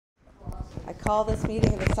Call this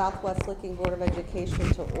meeting of the Southwest Licking Board of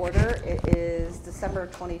Education to order. It is December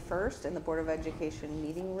 21st in the Board of Education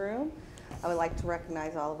meeting room. I would like to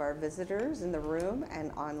recognize all of our visitors in the room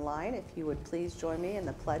and online. If you would please join me in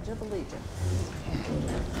the Pledge of Allegiance.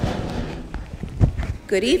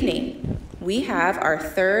 Good evening. We have our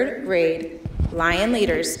third grade Lion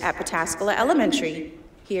leaders at Pataskala Elementary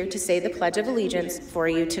here to say the Pledge of Allegiance for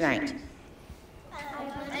you tonight.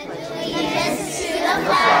 I pledge allegiance to the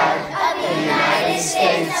flag of the United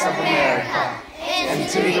States of America and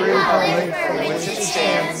to the republic for which it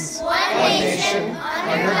stands, one nation,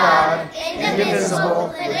 under God, indivisible,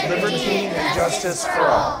 with liberty and justice for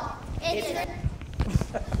all.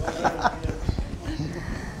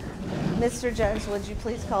 Mr. Jones, would you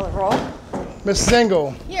please call the roll? Mrs.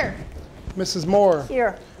 Engel. Here. Mrs. Moore.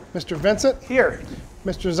 Here. Mr. Vincent. Here.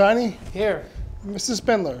 Mr. Ziny. Here. Mrs.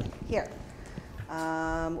 Spindler. Here.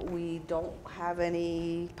 We don't have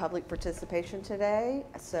any public participation today,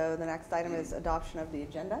 so the next item is adoption of the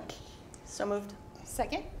agenda. So moved.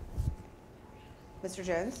 Second. Mr.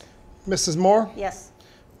 Jones? Mrs. Moore. Yes.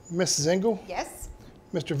 Mrs. Engel. Yes.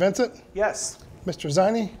 Mr. Vincent. Yes. Mr.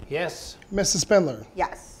 Ziny. Yes. Mrs. Spindler.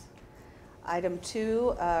 Yes. Item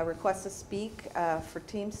 2, request to speak for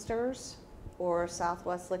Teamsters or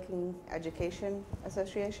Southwest Licking Education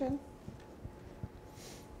Association.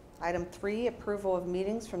 Item 3, approval of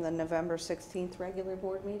meetings from the November 16th regular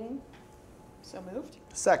board meeting. So moved.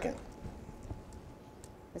 Second.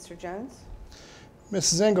 Mr. Jones?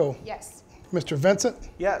 Mrs. Engel. Yes. Mr. Vincent.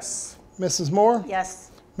 Yes. Mrs. Moore.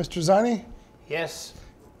 Yes. Mr. Ziny. Yes.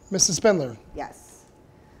 Mrs. Spindler. Yes.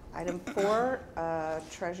 Item 4,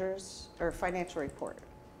 treasurers or financial report.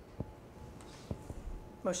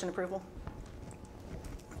 Motion approval.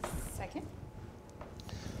 Second.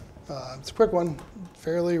 It's a quick one,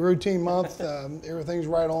 fairly routine month. Everything's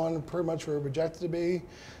right on, pretty much where we're projected to be.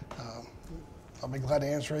 I'll be glad to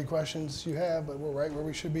answer any questions you have, but we're right where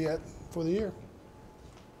we should be at for the year.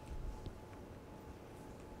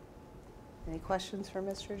 Any questions for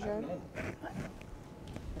Mr. Jones?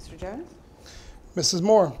 Mr. Jones? Mrs.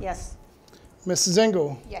 Moore. Yes. Mrs.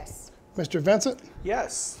 Engel. Yes. Mr. Vincent.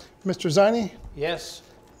 Yes. Mr. Ziny. Yes.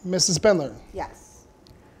 Mrs. Spindler. Yes.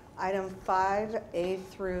 Item 5, A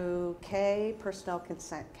through K, personnel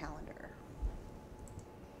consent calendar.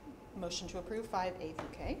 Motion to approve 5A through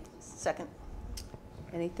K. Second.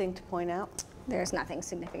 Anything to point out? There's nothing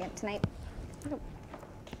significant tonight.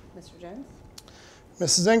 Mr. Jones?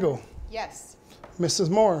 Mrs. Engel. Yes.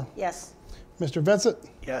 Mrs. Moore. Yes. Mr. Vincent.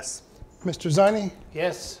 Yes. Mr. Ziny.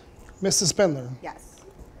 Yes. Mrs. Spindler. Yes.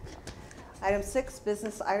 Item 6,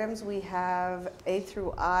 business items. We have A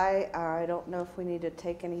through I. I don't know if we need to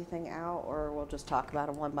take anything out or we'll just talk about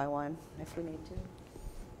them one by one if we need to.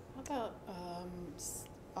 How about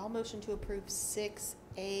I'll motion to approve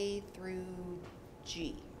 6A through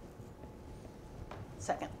G.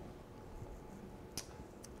 Second.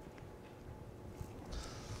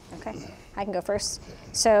 Okay, I can go first.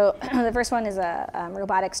 So the first one is a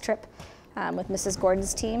robotics trip with Mrs.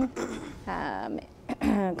 Gordon's team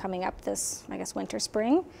coming up this, I guess, winter,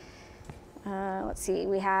 spring. Let's see,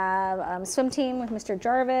 we have swim team with Mr.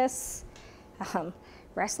 Jarvis,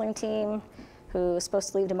 wrestling team who is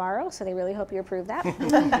supposed to leave tomorrow, so they really hope you approve that.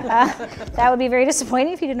 That would be very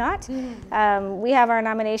disappointing if you did not. We have our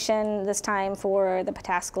nomination this time for the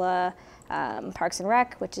Pataskala Parks and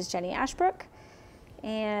Rec, which is Jenny Ashbrook.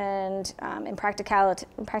 And in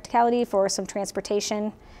practicality for some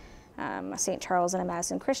transportation, a St. Charles and a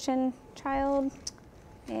Madison Christian child.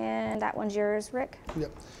 And that one's yours, Rick?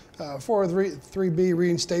 Yep. For 3B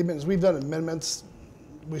reinstatements, we've done amendments.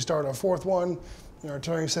 We started our 4th one. Our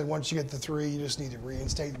attorney said once you get to 3, you just need to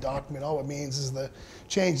reinstate the document. All it means is the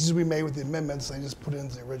changes we made with the amendments, they just put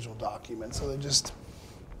into the original document. So they just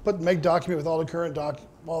make document with all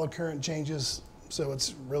the current changes, so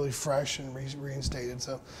it's really fresh and reinstated.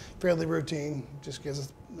 So fairly routine, just gives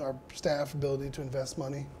us our staff ability to invest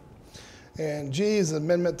money. And G is an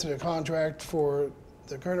amendment to the contract for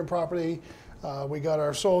the current property. We got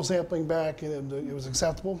our soil sampling back and it was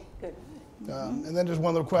acceptable. Good. And then there's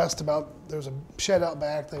one request about there's a shed out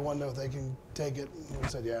back. They want to know if they can take it. And we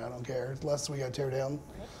said, yeah, I don't care, unless we got to tear down.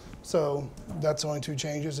 So that's the only 2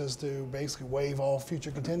 changes, is to basically waive all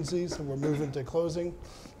future contingencies, and we're moving to closing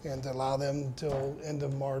and to allow them until end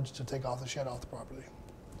of March to take off the shed off the property.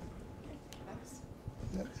 Thanks.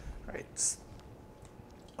 Yep. Right.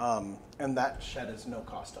 And that shed is no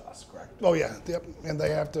cost to us, correct? Oh yeah, yep. And they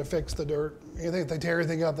have to fix the dirt. If they tear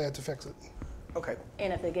everything up, they have to fix it. Okay.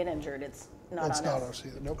 And if they get injured, it's not It's on not us. us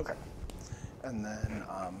either. Nope. Okay. And then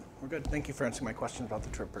we're good. Thank you for answering my questions about the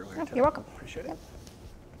trip earlier today. You're welcome. Appreciate it.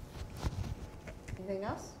 Anything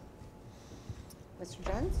else? Mr.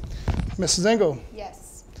 Jones? Mrs. Engel,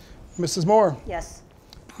 Yes. Mrs. Moore, Yes.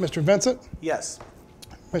 Mr. Vincent, Yes.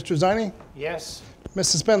 Mr. Ziny, Yes.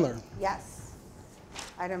 Mrs. Spindler. Yes.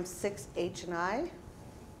 Item 6H and I,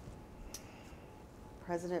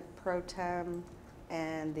 President Pro Tem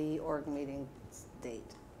and the org meeting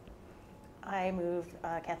date. I moved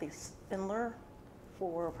Kathy Spindler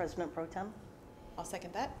for President Pro Tem. I'll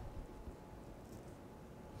second that.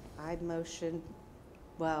 I'd motion,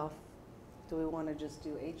 well, do we want to just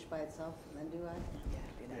do H by itself and then do I? Yeah,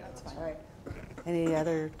 do that, that's fine. All right. Any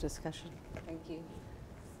other discussion? Thank you.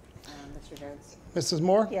 Mr. Jones? Mrs.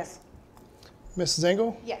 Moore, Yes. Mrs.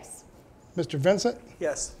 Engel, Yes. Mr. Vincent,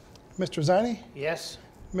 Yes. Mr. Ziny, Yes.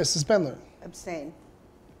 Mrs. Spindler. Abstain.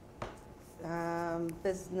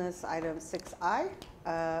 Business item 6I,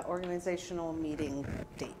 organizational meeting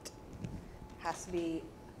date. Has to be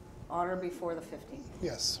on or before the 15th.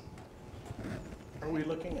 Yes. Are we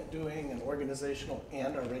looking at doing an organizational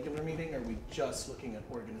and a regular meeting, or are we just looking at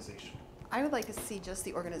organizational? I would like to see just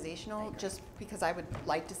the organizational, just because I would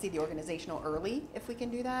like to see the organizational early, if we can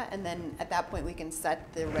do that. And then at that point, we can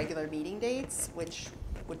set the regular meeting dates, which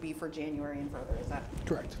would be for January and further. Is that?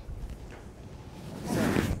 Correct.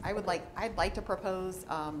 I'd like to propose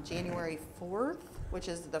January 4th, which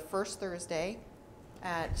is the first Thursday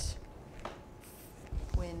at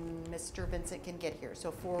when Mr. Vincent can get here.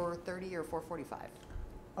 So 4:30 or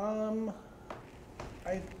 4:45.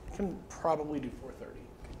 I can probably do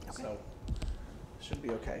 4:30, so should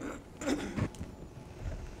be okay.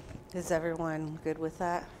 Is everyone good with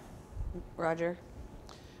that? Roger?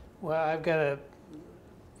 Well, I've got a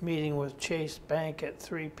meeting with Chase Bank at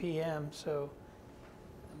 3 p.m., so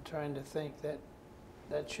I'm trying to think that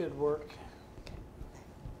that should work.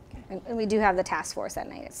 And we do have the task force that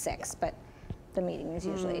night at 6, but the meeting is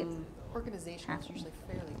usually, Organizational is usually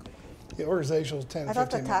fairly quickly. The organizational is 10 I to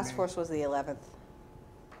thought 15 the minute task meeting. force was the 11th.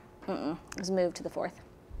 it was moved to the 4th.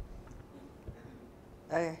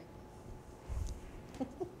 Okay,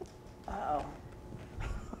 Uh-oh.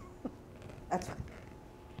 that's fine.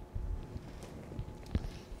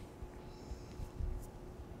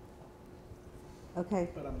 Okay,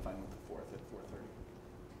 But I'm fine with the 4th at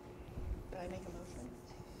 4:30. Did I make a motion?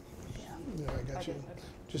 Yeah, I got you. did, okay.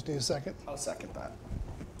 Just need a second. I'll second that.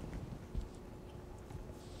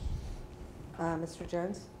 Mr.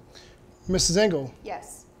 Jones? Mrs. Engel,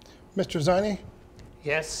 Yes. Mr. Ziny,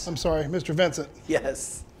 Yes. I'm sorry, Mr. Vincent,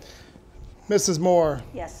 Yes. Mrs. Moore,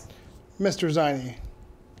 Yes. Mr. Ziny,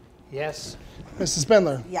 Yes. Mrs.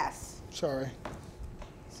 Spindler. Yes. Sorry.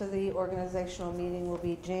 So the organizational meeting will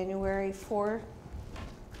be January 4th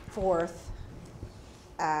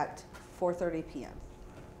at 4:30 p.m.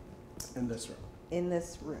 In this room. in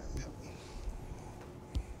this room.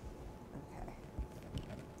 Okay.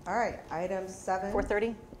 All right, item 7.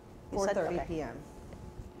 4:30? 4:30 Okay. p.m.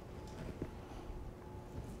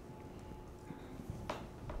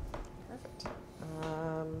 Perfect.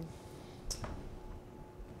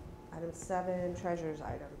 Item 7, treasurer's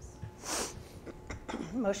items.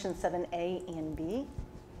 Motion 7A and B.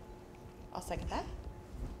 I'll second that.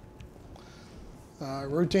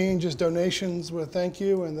 Routine, just donations with thank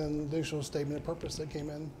you, and then additional statement of purpose that came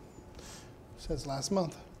in since last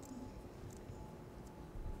month.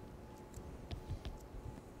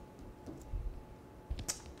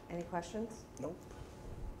 Any questions? Nope.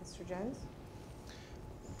 Mr. Jones?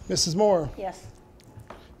 Mrs. Moore, Yes.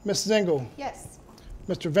 Mrs. Engel, Yes.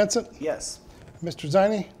 Mr. Vincent, Yes. Mr.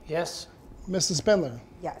 Ziny, Yes. Mrs. Spindler.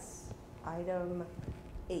 Yes. Item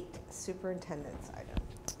 8, superintendent's item.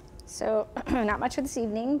 So not much for this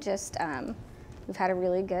evening, just we've had a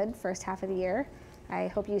really good first half of the year. I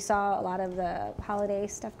hope you saw a lot of the holiday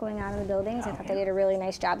stuff going on in the buildings. I thought they did a really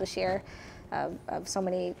nice job this year of so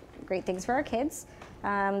many great things for our kids.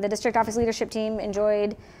 The district office leadership team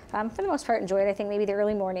enjoyed, for the most part enjoyed, I think maybe the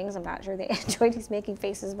early mornings. I'm not sure they enjoyed these making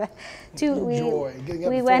faces, but Joy. Getting up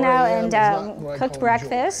we at went 4 out a.m. and is not what I cooked call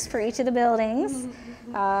breakfast for each of the buildings.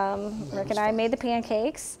 Rick and I made the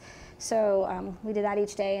pancakes. So we did that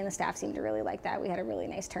each day, and the staff seemed to really like that. We had a really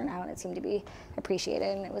nice turnout, and it seemed to be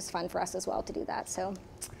appreciated, and it was fun for us as well to do that. So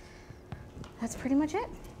that's pretty much it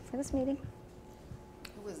for this meeting.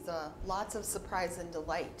 It was lots of surprise and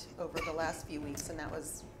delight over the last few weeks, and that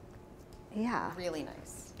was Yeah. really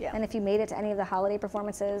nice. Yeah. And if you made it to any of the holiday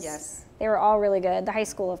performances, Yes. they were all really good. The high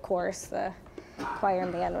school, of course, the choir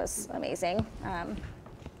and band was amazing,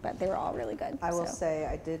 but they were all really good. I will so. say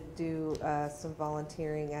I did do some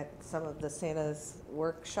volunteering at some of the Santa's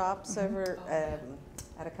workshops over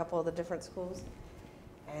at a couple of the different schools.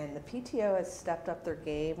 And the PTO has stepped up their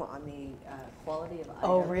game on the quality of items.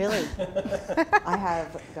 Oh, really? I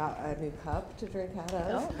have got a new cup to drink out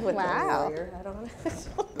of with the wow. warrior head on it.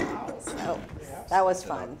 So that was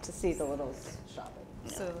fun to see the littles shopping.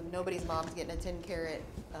 So nobody's mom's getting a 10 carat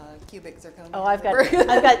cubics are coming. Oh, I've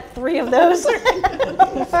got 3 of those.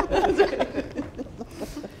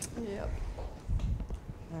 Yep.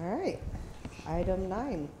 All right. Item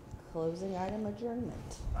 9, closing item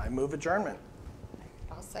adjournment. I move adjournment.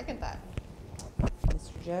 I'll second that.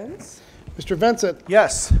 Mr. Jones? Mr. Vincent,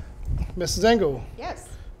 Yes. Mrs. Engel, Yes.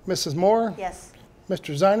 Mrs. Moore, Yes.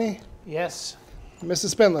 Mr. Ziny, Yes. Mrs.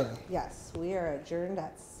 Spindler. Yes, we are adjourned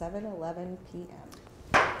at 7:11 p.m.